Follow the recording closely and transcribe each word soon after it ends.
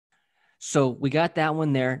So we got that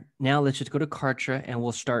one there. Now let's just go to KARTRA and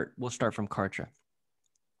we'll start from KARTRA.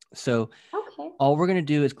 So Okay. all we're going to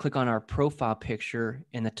do is click on our profile picture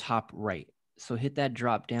in the top right. So hit that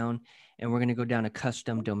drop down and we're going to go down to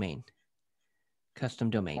custom domain,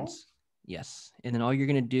 custom domains. Yes. And then all you're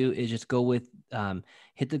going to do is just go with,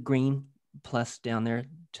 hit the green plus down there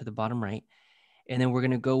to the bottom right. And then we're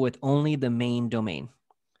going to go with only the main domain.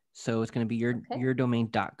 So it's going to be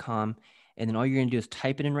yourdomain.com. And then all you're going to do is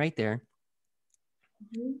type it in right there.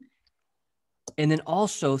 Mm-hmm. And then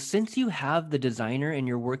also, since you have the designer and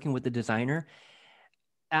you're working with the designer,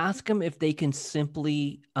 ask them if they can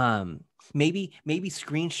simply maybe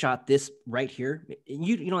screenshot this right here.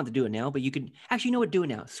 You don't have to do it now, but you can actually, you know what, do it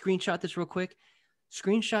now. Screenshot this real quick.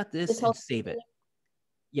 Screenshot this and save it.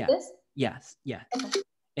 Yeah. This? Yes. Yeah. Okay.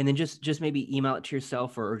 And then just maybe email it to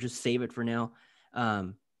yourself or just save it for now.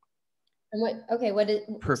 And what is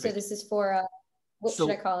Perfect. So this is for what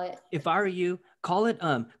should I call it? If I were you, call it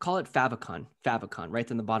favicon. Favicon, right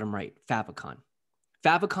in the bottom right. Favicon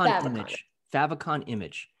image. Favicon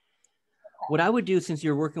image. What I would do, since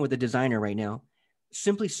you're working with a designer right now,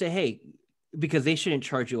 simply say, hey, because they shouldn't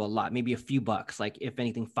charge you a lot, maybe a few bucks, like if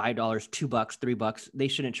anything, $5, $2, $3, they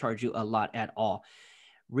shouldn't charge you a lot at all.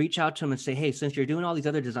 Reach out to them and say, hey, since you're doing all these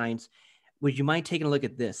other designs, would you mind taking a look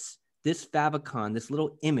at this favicon, this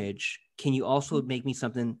little image? Can you also make me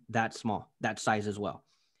something that small, that size as well?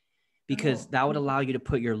 Because that would allow you to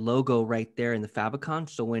put your logo right there in the favicon.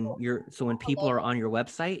 So when people are on your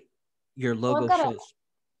website, your logo shows.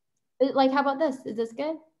 Like, how about this? Is this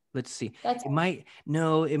good? Let's see. It might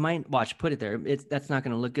watch, put it there. That's not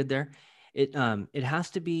going to look good there. It has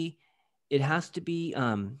to be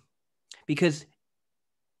because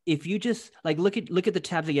if you just like look at the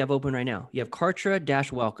tabs that you have open right now. You have KARTRA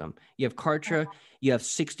 -welcome. You have KARTRA. You have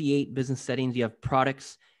 68 business settings. You have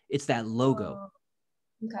products. It's that logo.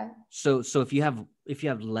 Okay. So if you have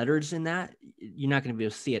letters in that, you're not going to be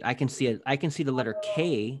able to see it. I can see it. I can see the letter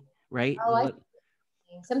K, right? Oh,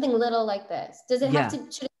 something little like this. Does it have to?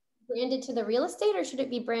 Should it be branded to the real estate, or should it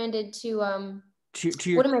be branded to your?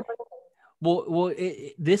 What am I? Well,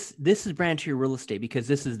 this is branded to your real estate because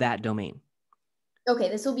this is that domain. Okay,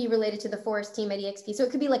 this will be related to the forest team at EXP. So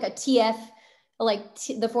it could be like a TF, like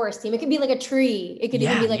the forest team. It could be like a tree. It could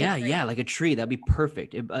even be like a tree. like a tree. That'd be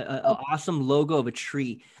perfect. An awesome logo of a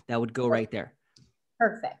tree that would go right there.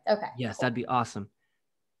 Perfect. Okay. Yes, cool. That'd be awesome.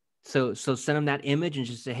 So send them that image and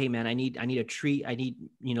just say, hey man, I need a tree. I need,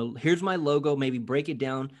 here's my logo. Maybe break it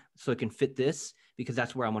down so it can fit this, because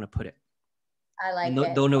that's where I want to put it. I like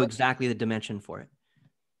it. They'll know exactly the dimension for it.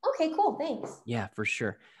 Okay, cool. Thanks. Yeah, for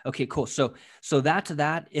sure. Okay, cool. So that's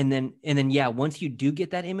that. And then, yeah, once you do get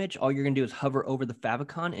that image, all you're going to do is hover over the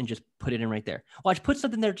favicon and just put it in right there. Well, I just put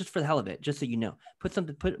something there just for the hell of it, just so you know. Put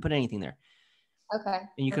anything there. Okay.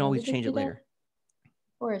 And you can always change it later.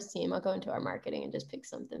 Forest team. I'll go into our marketing and just pick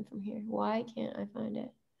something from here. Why can't I find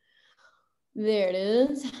it? There it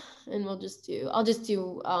is. And I'll just do I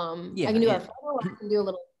can do our photo, I can do a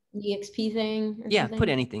little EXP thing or something. Put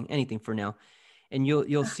anything for now. And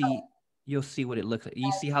you'll see what it looks like.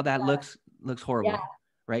 You see how that looks horrible,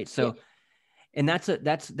 right? So, and that's a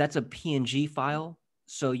PNG file.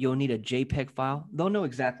 So you'll need a JPEG file. They'll know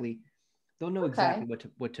exactly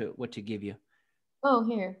what to give you. Oh,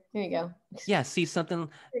 here you go. Yeah, see something,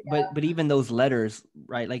 but even those letters,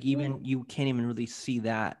 right? Like even you can't even really see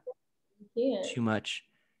that too much.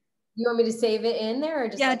 You want me to save it in there, or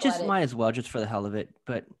just might as well, just for the hell of it.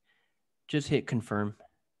 But just hit confirm.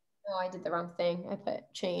 Oh, I did the wrong thing. I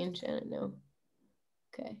put change and no.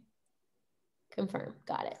 Okay. Confirm.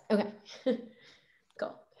 Got it. Okay.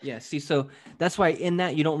 Cool. Yeah. See, so that's why in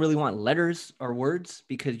that you don't really want letters or words,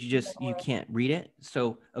 because you can't read it.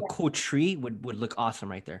 So a cool tree would look awesome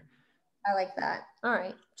right there. I like that. All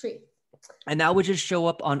right. Tree. And that would just show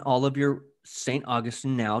up on all of your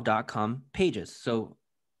staugustinenow.com pages. So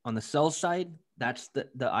on the sales side, that's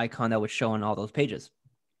the icon that would show on all those pages.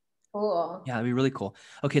 Cool. Yeah, that'd be really cool.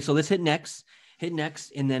 Okay, so let's hit next. And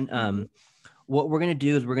then what we're going to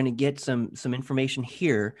do is we're going to get some information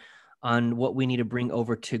here on what we need to bring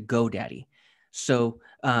over to GoDaddy. So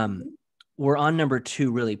we're on number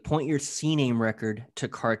 2, really. Point your CNAME record to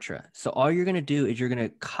KARTRA. So all you're going to do is you're going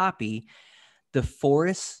to copy the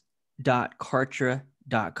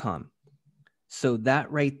forest.kartra.com. So that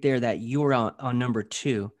right there, that URL on number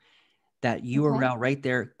 2, that URL right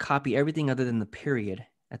there, copy everything other than the period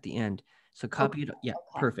at the end. So copy it. Yeah,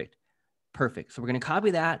 perfect. So we're going to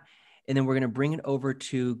copy that, and then we're going to bring it over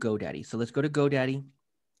to GoDaddy. So let's go to GoDaddy,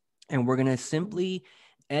 and we're going to simply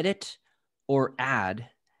edit or add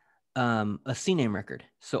a CNAME record.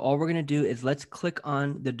 So all we're going to do is let's click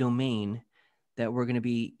on the domain that we're going to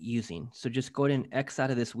be using. So just go ahead and X out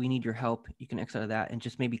of this. We need your help. You can X out of that and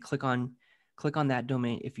just maybe click on that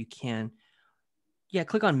domain if you can. Yeah,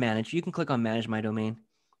 click on manage. You can click on manage my domain.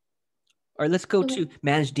 All right, let's go to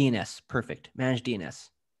manage DNS. Perfect. Manage DNS.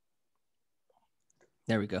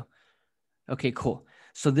 There we go. Okay, cool.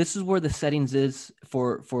 So this is where the settings is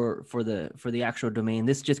for the actual domain.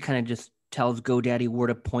 This just kind of just tells GoDaddy where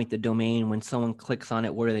to point the domain. When someone clicks on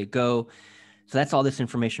it, where do they go? So that's all this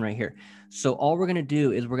information right here. So all we're going to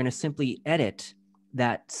do is we're going to simply edit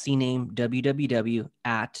that CNAME www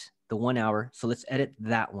at the 1 hour. So let's edit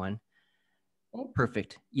that one.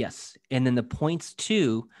 Perfect. Yes. And then the points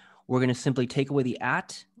to, we're going to simply take away the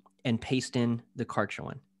at and paste in the KARTRA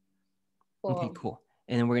one. Cool. Okay, cool.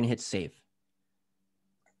 And then we're going to hit save.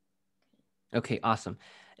 Okay, awesome.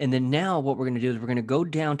 And then now what we're going to do is we're going to go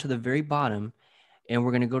down to the very bottom and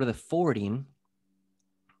we're going to go to the forwarding.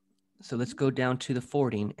 So let's go down to the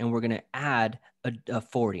forwarding and we're going to add a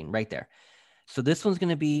forwarding right there. So this one's going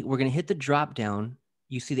to be, we're going to hit the drop down.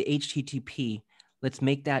 You see the HTTP. Let's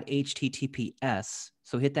make that HTTPS.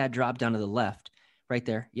 So hit that drop down to the left right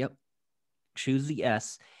there. Yep. Choose the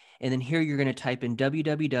S. And then here you're going to type in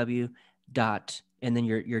www. And then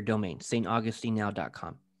your domain,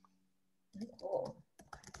 staugustinenow.com. Cool.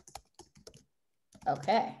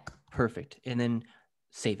 Okay. Perfect. And then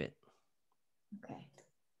save it. Okay.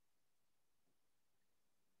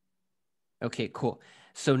 Okay, cool.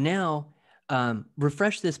 So now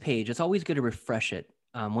refresh this page. It's always good to refresh it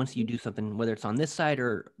once you do something, whether it's on this side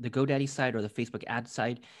or the GoDaddy side or the Facebook ad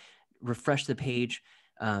side. Refresh the page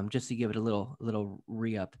just to give it a little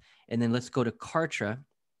re-up. And then let's go to KARTRA.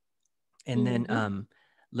 And then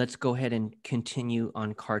let's go ahead and continue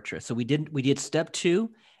on KARTRA. So we did step 2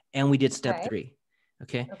 and we did step 3.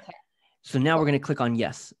 Okay. Okay. So now we're going to click on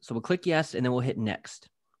yes. So we'll click yes and then we'll hit next.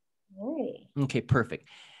 Right. Okay, perfect.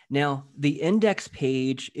 Now the index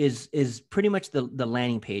page is pretty much the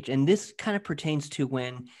landing page. And this kind of pertains to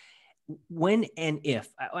when and if.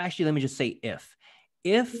 Actually, let me just say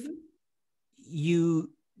if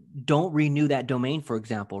you don't renew that domain, for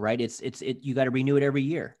example, right? You got to renew it every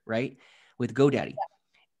year, right? With GoDaddy.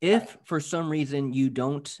 If for some reason you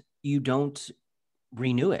don't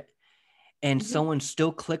renew it and someone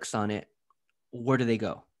still clicks on it, where do they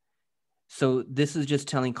go? So this is just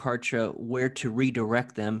telling KARTRA where to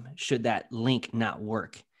redirect them should that link not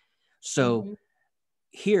work. So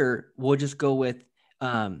here we'll just go with,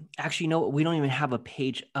 actually, no, we don't even have a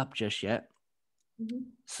page up just yet.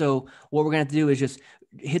 So what we're going to do is just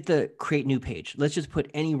hit the create new page. Let's just put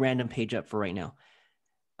any random page up for right now.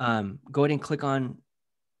 Go ahead and click on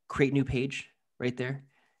create new page right there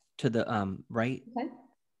to the right. Okay.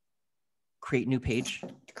 Create new page.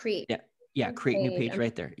 Create. Yeah, create new page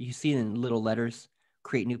right there. You see in little letters,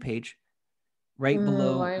 create new page. Right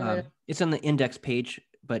below, it's on the index page,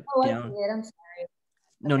 but down. I'm sorry.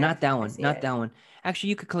 No, okay, not that one. Not that one.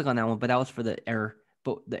 Actually, you could click on that one, but that was for the error.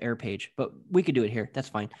 But the error page, but we could do it here. That's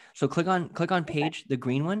fine. So click on page, the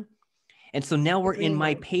green one. And so now we're in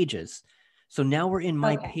my pages. So now we're in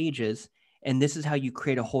my pages, and this is how you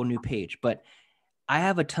create a whole new page. But I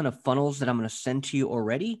have a ton of funnels that I'm going to send to you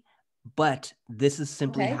already, but this is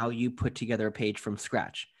simply how you put together a page from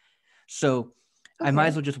scratch. So I might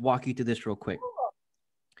as well just walk you through this real quick.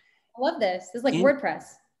 I love this. This is like WordPress.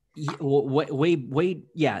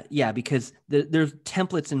 Yeah, yeah, because there's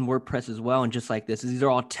templates in WordPress as well, and just like this, these are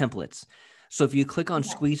all templates. So if you click on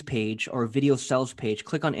squeeze page or video sales page,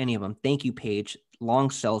 click on any of them. Thank you page, long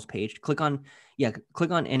sales page, click on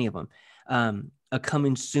any of them. A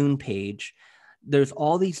coming soon page. There's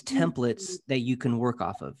all these templates that you can work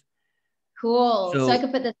off of. Cool. So I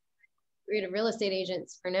could put this to real estate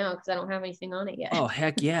agents for now because I don't have anything on it yet. Oh,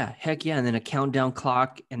 heck yeah. And then a countdown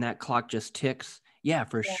clock, and that clock just ticks. Yeah,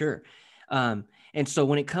 for sure. And so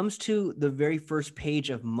when it comes to the very first page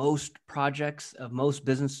of most projects, of most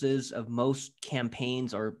businesses, of most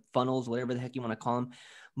campaigns or funnels, whatever the heck you want to call them,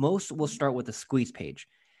 most will start with a squeeze page.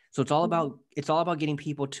 So it's all about getting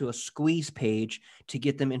people to a squeeze page to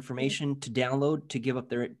get them information to download, to give up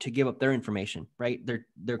their information, right?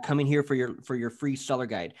 They're coming here for your free seller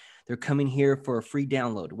guide. They're coming here for a free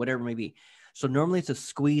download, whatever it may be. So normally it's a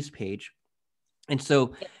squeeze page. And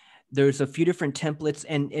so there's a few different templates,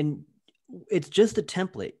 and it's just a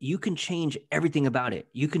template. You can change everything about it.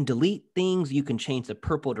 You can delete things. You can change the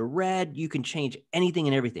purple to red. You can change anything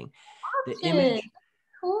and everything. The image.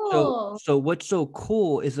 Cool. So what's so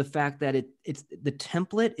cool is the fact that it's the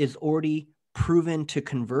template is already proven to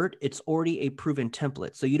convert. It's already a proven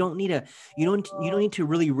template. So you don't need to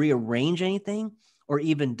really rearrange anything or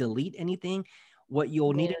even delete anything. What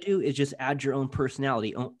you'll need to do is just add your own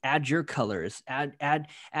personality, add your colors, add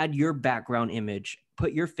your background image,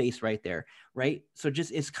 put your face right there, right? So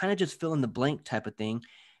just, it's kind of just fill in the blank type of thing,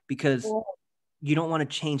 because you don't want to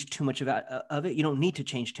change too much of it. You don't need to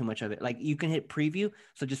change too much of it. Like you can hit preview.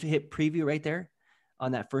 So just hit preview right there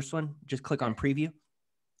on that first one. Just click on preview.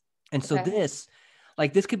 And so this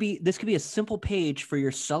could be a simple page for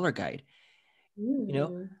your seller guide, you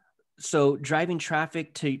know? So driving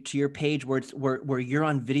traffic to your page where you're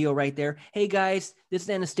on video right there. Hey guys, this is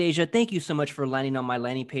Anastasia. Thank you so much for landing on my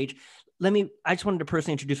landing page. I just wanted to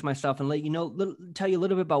personally introduce myself and let you know, tell you a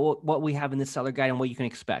little bit about what we have in this seller guide and what you can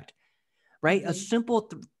expect, right? A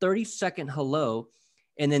simple 30-second hello.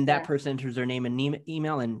 And then that person enters their name and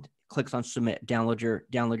email and clicks on submit, download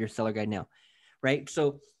your seller guide now. Right.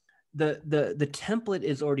 So the template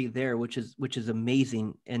is already there, which is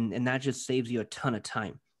amazing. And that just saves you a ton of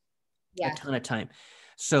time. A ton of time.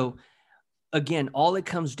 So again, all it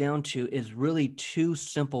comes down to is really two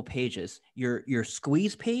simple pages, your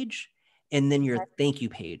squeeze page and then your thank you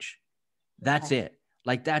page. That's it.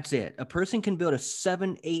 Like, that's it. A person can build a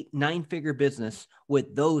 7, 8, 9-figure business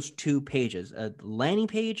with those two pages, a landing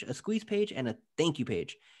page, a squeeze page, and a thank you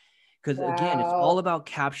page. Because again, it's all about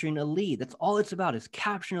capturing a lead. That's all it's about, is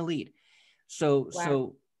capturing a lead.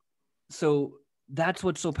 So that's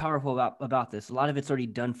what's so powerful about this. A lot of it's already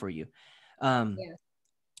done for you.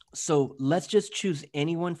 So let's just choose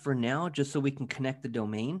anyone for now, just so we can connect the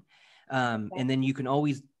domain. And then you can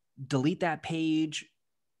always delete that page,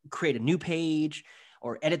 create a new page,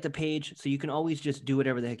 or edit the page. So you can always just do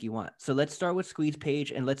whatever the heck you want. So let's start with squeeze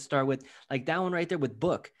page, and let's start with like that one right there with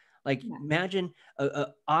book. Like imagine a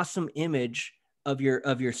awesome image of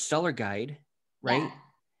your seller guide, right?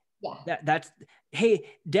 That's, hey,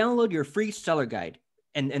 download your free seller guide,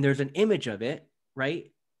 and there's an image of it,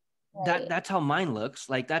 right? That's how mine looks.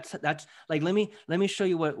 Like that's like, let me show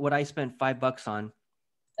you what I spent $5 on.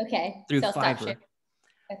 Okay. Through Fiverr.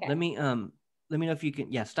 Okay. Let me know if you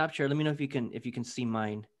can, stop share. Let me know if you can see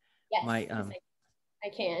mine. Yes, I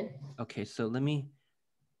can. Okay, so let me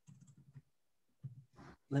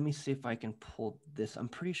see if I can pull this. I'm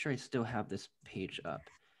pretty sure I still have this page up.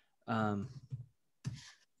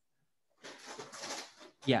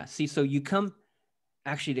 Yeah, see, so you come,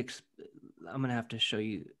 actually, I'm gonna have to show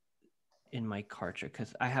you in my KARTRA,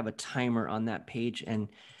 because I have a timer on that page and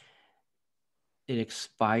it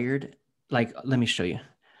expired. Like, let me show you.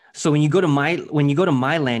 So when you go to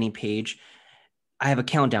my landing page, I have a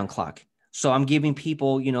countdown clock. So I'm giving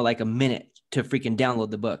people, like a minute to freaking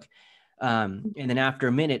download the book. And then after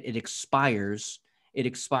a minute, it expires.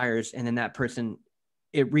 And then that person,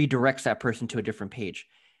 it redirects that person to a different page.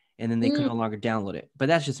 And then they can no longer download it. But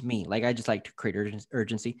that's just me. Like, I just like to create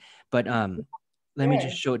urgency. But let me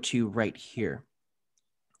just show it to you right here.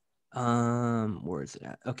 Where is it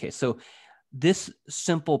at? Okay, so this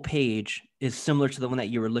simple page is similar to the one that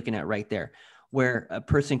you were looking at right there, where a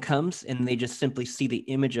person comes and they just simply see the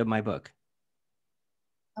image of my book.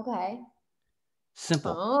 Okay.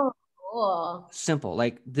 Simple. Oh, cool. Simple.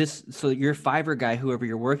 Like this. So your Fiverr guy, whoever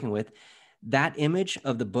you're working with, that image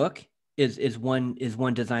of the book is one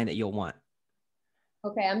design that you'll want.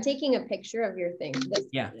 Okay, I'm taking a picture of your thing.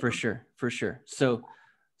 Yeah, for sure.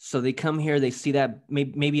 So they come here, they see that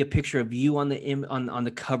maybe a picture of you on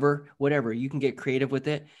the cover, whatever. You can get creative with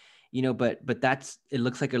it, but it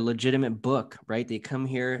looks like a legitimate book, right? They come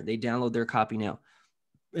here, they download their copy now.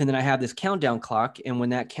 And then I have this countdown clock, and when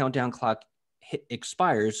that countdown clock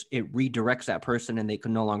expires, it redirects that person and they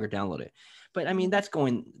can no longer download it. But I mean, that's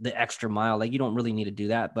going the extra mile. Like, you don't really need to do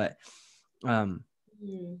that, but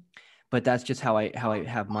that's just how I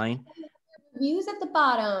have mine. Reviews at the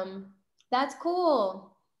bottom. That's cool.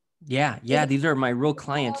 Yeah. These are my real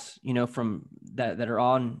clients, from that are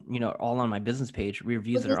on, all on my business page,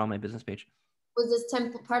 reviews that are on my business page. Was this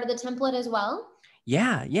part of the template as well?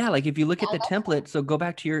 Yeah. Like, if you look at the template, so go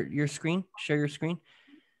back to your screen, share your screen.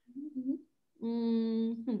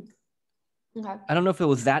 Okay. I don't know if it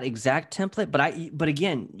was that exact template, but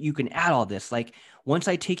again, you can add all this. Like, once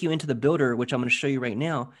I take you into the builder, which I'm going to show you right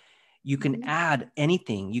now, you can add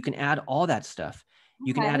anything. You can add all that stuff.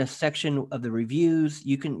 You can add a section of the reviews.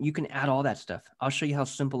 You can add all that stuff. I'll show you how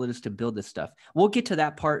simple it is to build this stuff. We'll get to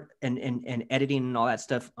that part and editing and all that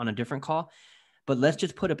stuff on a different call, but let's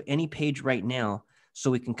just put up any page right now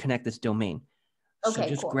so we can connect this domain. Okay, so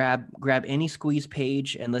just cool. grab any squeeze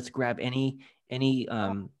page, and let's grab any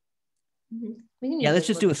let's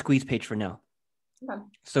just do a squeeze page for now. Okay.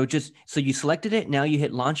 So you selected it. Now you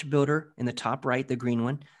hit launch builder in the top right, the green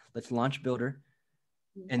one. Let's launch builder.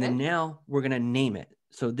 Okay. And then now we're going to name it.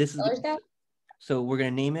 So this is so we're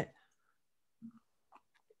going to name it.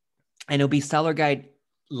 and it'll be seller guide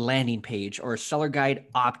landing page or seller guide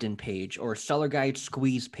opt-in page or seller guide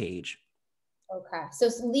squeeze page. Okay. So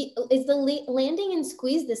is the landing and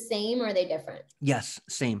squeeze the same or are they different? Yes.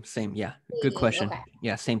 Same. Yeah. Good question. Okay.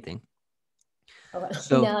 Yeah. Same thing. Okay.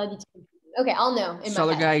 So okay. I'll know in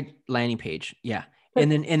seller my head. guide landing page. Yeah.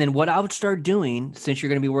 And then what I would start doing, since you're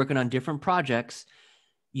going to be working on different projects,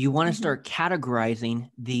 you want to start categorizing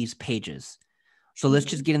these pages. So let's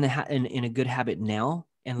just get in a good habit now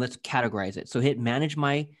and let's categorize it. So hit manage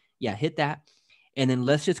my, hit that. And then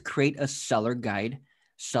let's just create a seller guide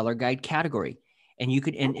category. And you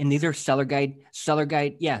could, and these are seller guide.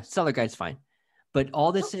 Yeah, seller guide's fine. But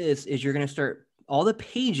all this is you're going to start all the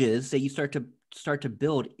pages that you start to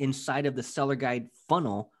build inside of the seller guide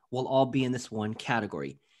funnel will all be in this one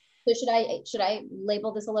category. So should I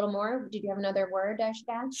label this a little more? Did you have another word I should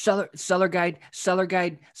add? Seller guide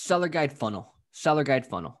funnel. Seller guide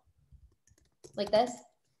funnel. Like this?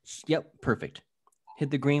 Yep, perfect.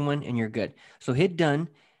 Hit the green one and you're good. So hit done.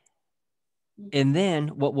 And then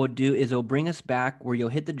what we'll do is it'll bring us back where you'll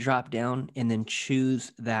hit the drop down and then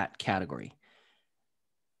choose that category.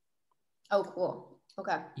 Oh, cool.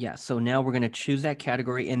 Okay. Yeah. So now we're going to choose that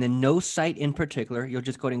category and then no site in particular. You'll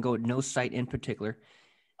just go ahead and go no site in particular.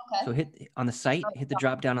 Okay. So hit on the site, hit the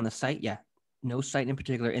drop down on the site. Yeah. No site in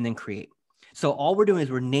particular and then create. So all we're doing is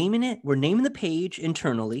we're naming it. We're naming the page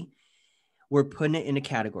internally. We're putting it in a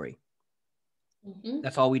category.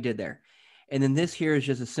 That's all we did there. And then this here is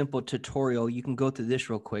just a simple tutorial. You can go through this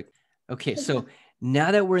real quick. Okay. So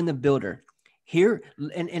now that we're in the builder here,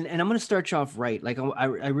 and I'm going to start you off right. Like I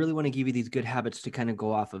really want to give you these good habits to kind of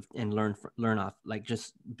go off of and learn off, like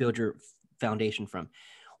just build your foundation from.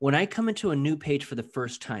 When I come into a new page for the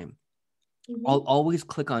first time, I'll always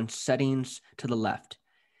click on settings to the left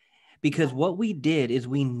because what we did is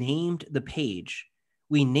we named the page.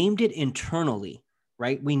 We named it internally,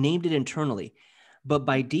 right? We named it internally. But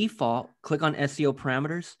by default, click on SEO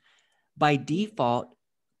parameters. By default,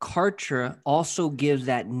 KARTRA also gives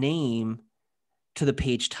that name to the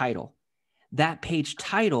page title. That page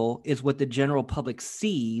title is what the general public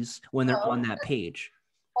sees when they're on that page.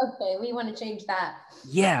 Okay, we want to change that.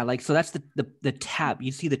 Yeah, like so that's the tab.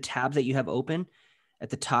 You see the tabs that you have open at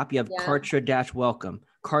the top. You have KARTRA-welcome,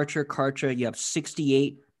 KARTRA. You have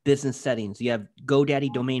 68 business settings. You have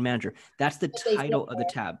GoDaddy domain manager. That's the title of the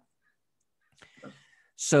tab.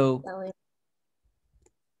 So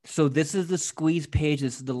this is the squeeze page.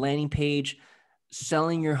 This is the landing page,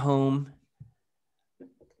 selling your home.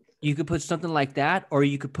 You could put something like that, or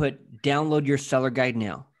you could put download your seller guide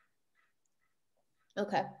now.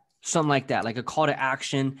 Okay. Something like that, like a call to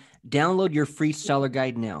action, download your free seller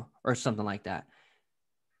guide now, or something like that.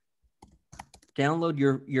 Download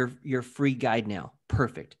your free guide now.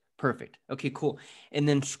 Perfect. Okay, cool. And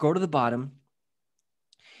then scroll to the bottom.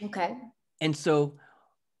 Okay. And so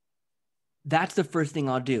that's the first thing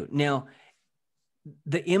I'll do. Now,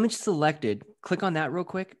 the image selected, click on that real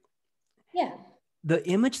quick. Yeah. The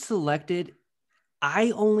image selected,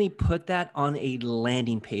 I only put that on a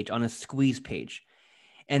landing page, on a squeeze page.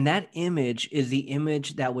 And that image is the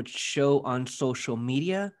image that would show on social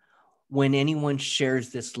media when anyone shares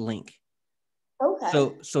this link.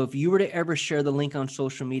 Okay. So if you were to ever share the link on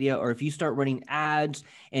social media, or if you start running ads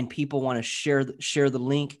and people want to share the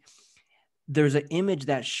link, there's an image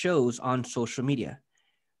that shows on social media.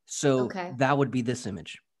 So that would be this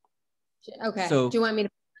image. Okay. So do you want me to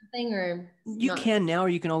put something or you can now, or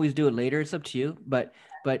you can always do it later. It's up to you, but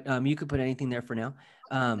you could put anything there for now.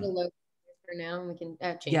 For now, we can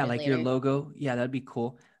change it like later. your logo. Yeah, that'd be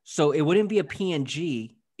cool. So it wouldn't be a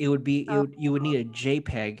PNG. It would be, you would need a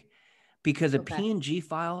JPEG because a PNG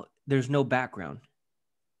file, there's no background.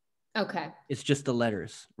 Okay. It's just the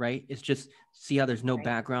letters, right? It's just, see how there's no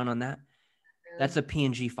background on that? That's a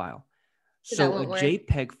PNG file. So a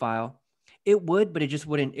JPEG file, it would, but it just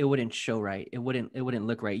wouldn't show right. It wouldn't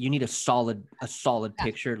look right. You need a solid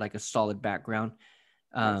picture, like a solid background.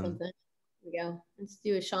 There we go. Let's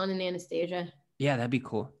do a Sean and Anastasia. Yeah, that'd be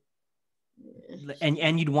cool.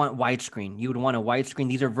 And you'd want widescreen. You would want a widescreen.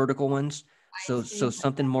 These are vertical ones. So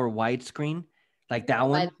something more widescreen, like that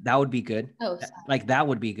one, that would be good. Like that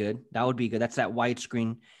would be good. That's that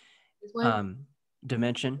widescreen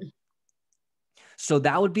dimension. So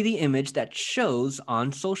that would be the image that shows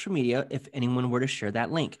on social media if anyone were to share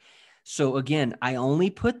that link. So again, I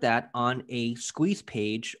only put that on a squeeze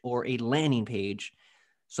page or a landing page.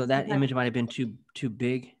 So that image might have been too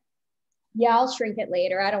big. Yeah, I'll shrink it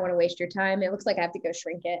later. I don't want to waste your time. It looks like I have to go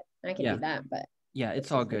shrink it. I can do that, but yeah,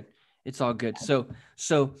 it's all good. It's all good. So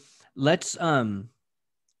let's so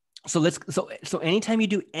anytime you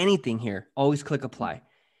do anything here, always click apply.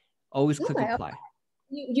 Always click apply.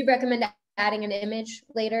 You recommend adding an image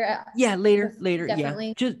later? Yeah, later.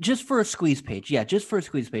 Definitely. Yeah, just for a squeeze page. Yeah, just for a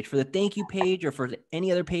squeeze page. For the thank you page or for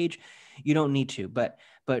any other page, you don't need to. But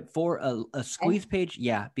for a squeeze page,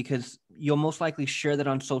 yeah, because you'll most likely share that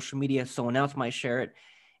on social media. Someone else might share it,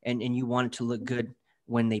 and you want it to look good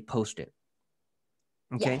when they post it.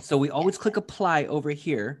 Okay, so we always click apply over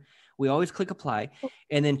here. We always click apply,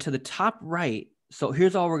 and then to the top right. So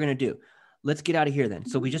here's all we're gonna do. Let's get out of here then.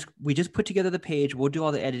 So we just put together the page. We'll do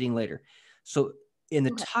all the editing later. So in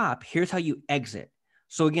the top, here's how you exit.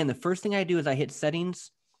 So again, the first thing I do is I hit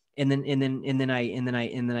settings, and then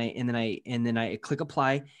I click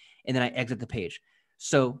apply, and then I exit the page.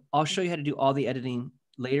 So I'll show you how to do all the editing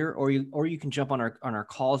later, or you can jump on our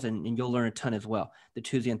calls and you'll learn a ton as well. The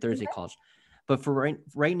Tuesday and Thursday calls. But for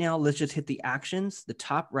right now, let's just hit the actions. The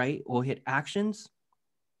top right, we'll hit actions,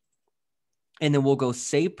 and then we'll go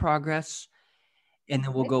save progress, and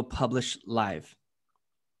then we'll go publish live.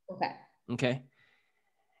 Okay.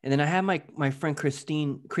 And then I have my friend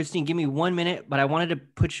Christine. Christine, give me 1 minute, but I wanted to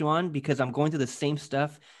put you on because I'm going through the same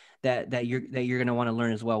stuff that you're gonna want to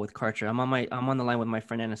learn as well with KARTRA. I'm on the line with my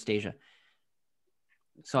friend Anastasia.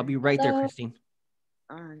 So I'll be right there, Christine.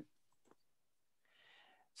 All right.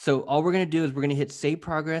 So all we're going to do is we're going to hit save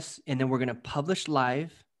progress, and then we're going to publish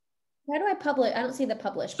live. How do I publish? I don't see the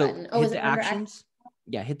publish button. Oh, is it under actions?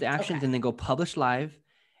 Yeah, hit the actions and then go publish live,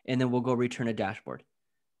 and then we'll go return a dashboard.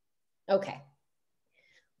 Okay,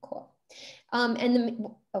 cool. And then,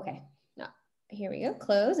 okay, no, here we go.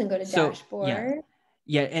 Close and go to dashboard.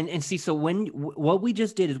 Yeah, and see, so what we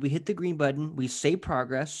just did is we hit the green button, we save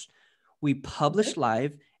progress, we publish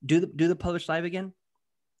live. Do the publish live again.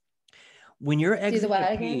 When you're exiting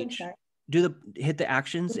a page, hit the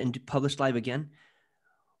actions and publish live again.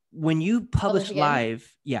 When you publish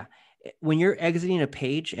live, when you're exiting a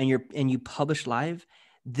page and you publish live,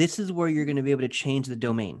 this is where you're going to be able to change the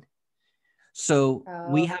domain. So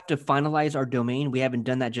we have to finalize our domain. We haven't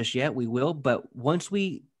done that just yet. We will, but once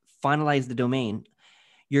we finalize the domain,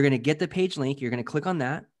 you're going to get the page link. You're going to click on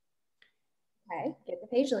that. Okay, get the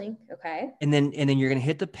page link. Okay. And then you're going to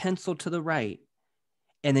hit the pencil to the right.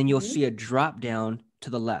 And then you'll see a drop down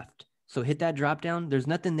to the left. So hit that drop down. There's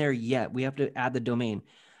nothing there yet. We have to add the domain.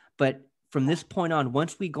 But from this point on,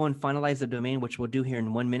 once we go and finalize the domain, which we'll do here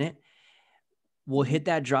in 1 minute, we'll hit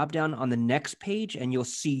that drop down on the next page and you'll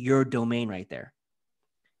see your domain right there.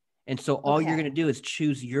 And so all you're going to do is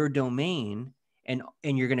choose your domain and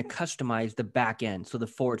you're going to customize the back end. So the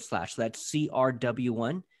 /. So that's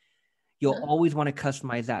CRW1. You'll always want to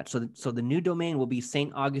customize that. So the new domain will be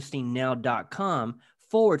staugustinenow.com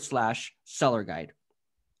 /seller guide.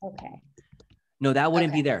 Okay. No, that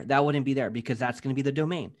wouldn't be there. That wouldn't be there because that's going to be the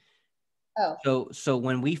domain. Oh. So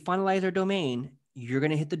when we finalize our domain, you're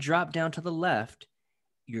going to hit the drop down to the left.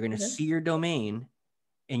 You're going to see your domain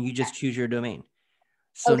and you just choose your domain.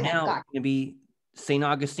 So now it's going to be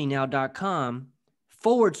staugustinenow.com /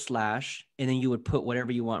 and then you would put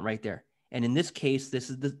whatever you want right there. And in this case, this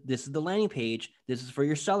is the landing page. This is for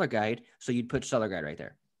your seller guide. So you'd put seller guide right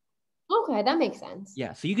there. Okay, that makes sense.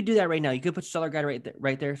 Yeah, so you could do that right now. You could put seller guide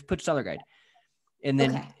right there. Put seller guide, and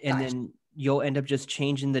then then you'll end up just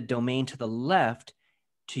changing the domain to the left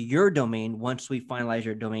to your domain once we finalize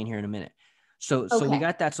your domain here in a minute. So we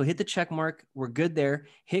got that. So hit the check mark. We're good there.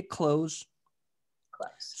 Hit close.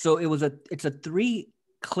 So it's a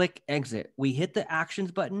 3-click exit. We hit the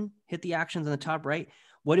actions button. Hit the actions on the top right.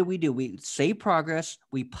 What do? We save progress.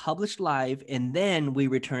 We publish live, and then we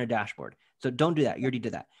return a dashboard. So don't do that. You already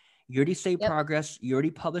did that. You already saved progress. You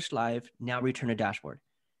already published live. Now return a dashboard.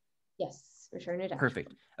 Yes, return a dashboard.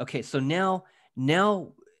 Perfect. Okay, so now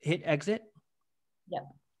hit exit. Yep.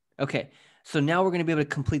 Okay, so now we're going to be able to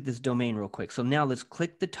complete this domain real quick. So now let's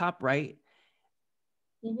click the top right,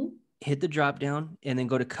 hit the drop down, and then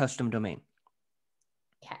go to custom domain.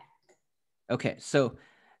 Okay, so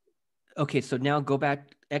now go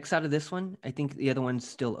back, X out of this one. I think the other one's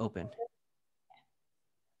still open.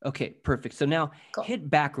 Okay, perfect. So now hit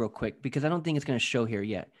back real quick because I don't think it's going to show here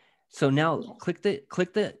yet. So now go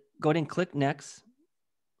ahead and click next.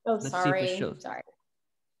 Oh, sorry. See if it shows. Sorry.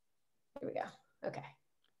 Here we go. Okay.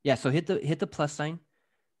 Yeah. So hit the plus sign.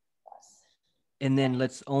 And then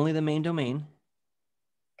let's only the main domain.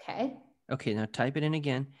 Okay. Okay. Now type it in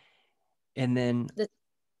again. And then.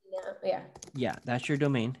 Yeah, that's your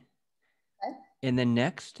domain. Okay. And then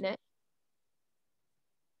next.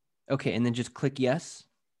 Okay. And then just click yes.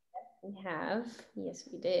 We have. Yes,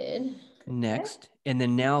 we did. Next. And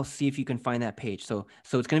then now see if you can find that page. So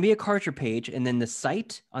it's going to be a KARTRA page. And then the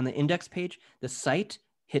site on the index page,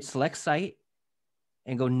 hit select site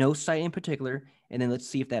and go no site in particular. And then let's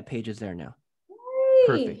see if that page is there now.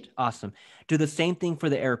 Perfect. Awesome. Do the same thing for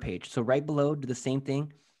the error page. So right below, do the same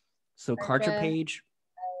thing. So KARTRA page,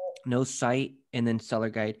 no site, and then seller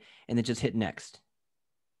guide, and then just hit next.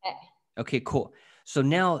 Okay. Okay, cool. So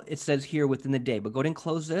now it says here within the day, but go ahead and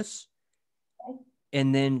close this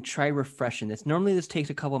and then try refreshing this. Normally this takes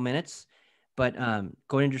a couple minutes, but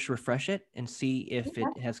go ahead and just refresh it and see if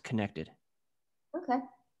it has connected. Okay.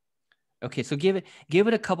 Okay, so give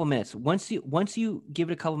it a couple minutes. Once you give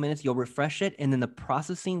it a couple minutes, you'll refresh it, and then the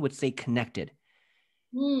processing would say connected.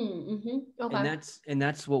 Okay. And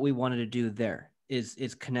that's what we wanted to do there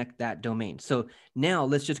is connect that domain. So now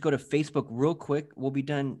let's just go to Facebook real quick. We'll be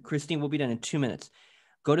done. Christine, we'll be done in 2 minutes.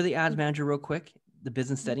 Go to the ads manager real quick, the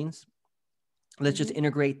business settings. Let's just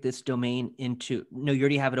integrate this domain into, no, you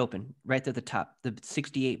already have it open right at the top, the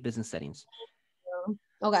 68 business settings.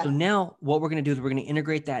 Okay. So now what we're going to do is we're going to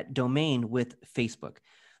integrate that domain with Facebook.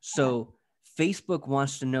 So Facebook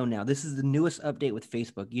wants to know now, this is the newest update with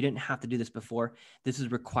Facebook. You didn't have to do this before. This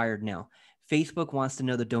is required now. Facebook wants to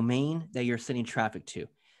know the domain that you're sending traffic to.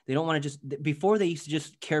 They don't want to just, before they used to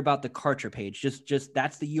just care about the KARTRA page, just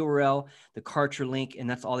that's the URL, the KARTRA link, and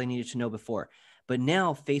that's all they needed to know before. But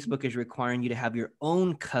now Facebook is requiring you to have your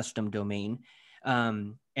own custom domain,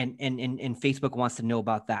 and Facebook wants to know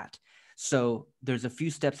about that. So there's a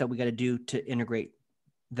few steps that we got to do to integrate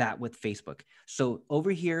that with Facebook. So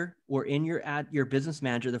over here, we're in your business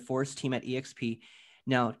manager, the Forest team at EXP.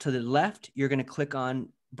 Now to the left, you're going to click on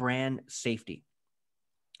brand safety.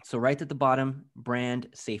 So right at the bottom, brand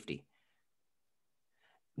safety,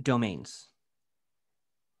 domains.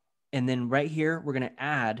 And then right here, we're going to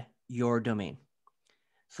add your domain.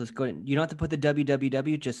 So let's go ahead. You don't have to put the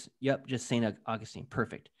www, just St. Augustine.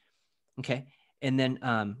 Perfect. Okay. And then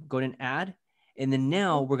go ahead and add. And then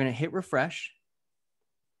now we're going to hit refresh.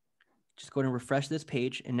 Just go ahead and refresh this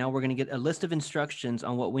page. And now we're going to get a list of instructions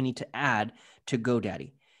on what we need to add to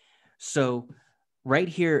GoDaddy. So right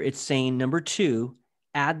here, it's saying number 2,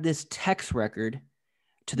 add this text record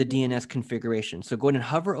to the DNS configuration. So go ahead and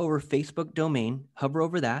hover over Facebook domain, hover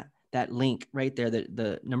over that link right there,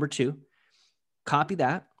 the number 2, copy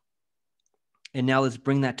that. And now let's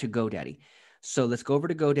bring that to GoDaddy. So let's go over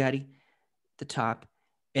to GoDaddy, the top,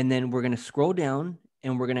 and then we're going to scroll down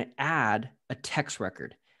and we're going to add a text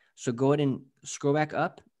record. So go ahead and scroll back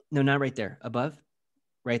up. No, not right there, above,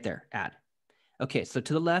 right there, add. Okay, so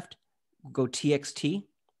to the left, go TXT.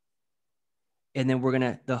 And then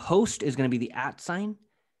the host is going to be the @.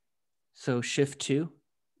 So shift 2.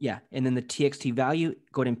 Yeah. And then the TXT value,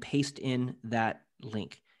 go ahead and paste in that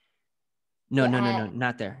link. No,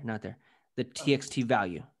 not there. The TXT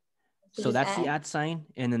value. So that's the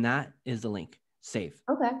 @, and then that is the link. Save.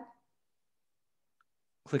 Okay.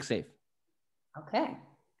 Click save. Okay.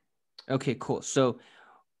 Okay, cool. So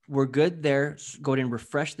we're good there. Go ahead and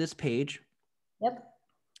refresh this page. Yep.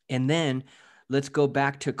 And then let's go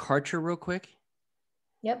back to KARTRA real quick.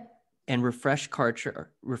 Yep. And refresh KARTRA,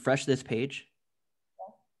 or refresh this page.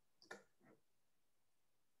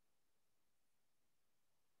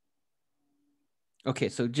 Okay,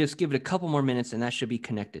 so just give it a couple more minutes and that should be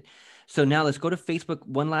connected. So now let's go to Facebook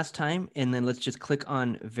one last time and then let's just click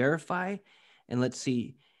on verify and let's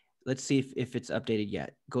see if it's updated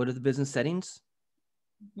yet. Go to the business settings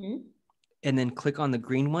and then click on the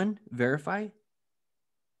green one, verify.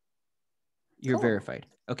 You're verified.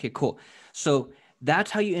 Okay, cool. So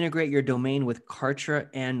that's how you integrate your domain with KARTRA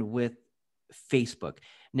and with Facebook.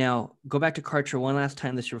 Now go back to KARTRA one last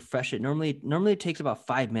time. Let's refresh it. Normally it takes about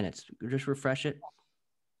 5 minutes. Just refresh it.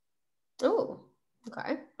 Oh,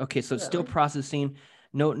 okay. Okay, so it's still processing.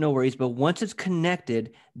 No worries. But once it's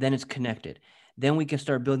connected, then it's connected. Then we can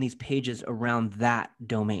start building these pages around that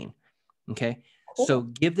domain. Okay. Cool. So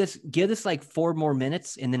give this like 4 more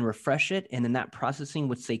minutes and then refresh it. And then that processing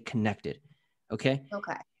would say connected. Okay.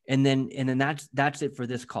 Okay. And then that's it for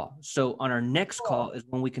this call. So on our next call is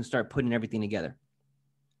when we can start putting everything together.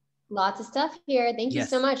 Lots of stuff here. Thank you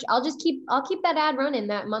so much. I'll keep that ad running,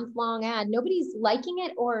 that month-long ad. Nobody's liking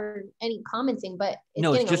it or any commenting, but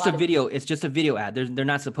it's just a video. It's just a video ad. They're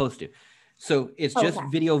not supposed to. So it's just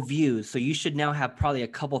video views. So you should now have probably a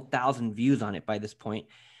couple thousand views on it by this point,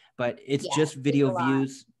 but it's just video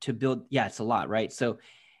views to build. Yeah, it's a lot, right? So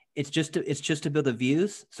it's just to build the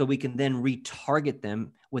views so we can then retarget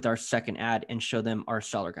them with our second ad and show them our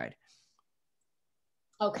seller guide.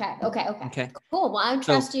 Okay. Cool. Well, I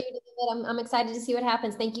trust you to do it. I'm excited to see what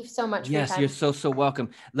happens. Thank you so much. Yes, you're so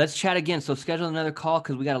welcome. Let's chat again. So schedule another call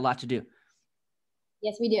because we got a lot to do.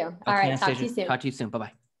 Yes, we do. All right. Talk to you soon. Talk to you soon.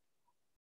 Bye-bye.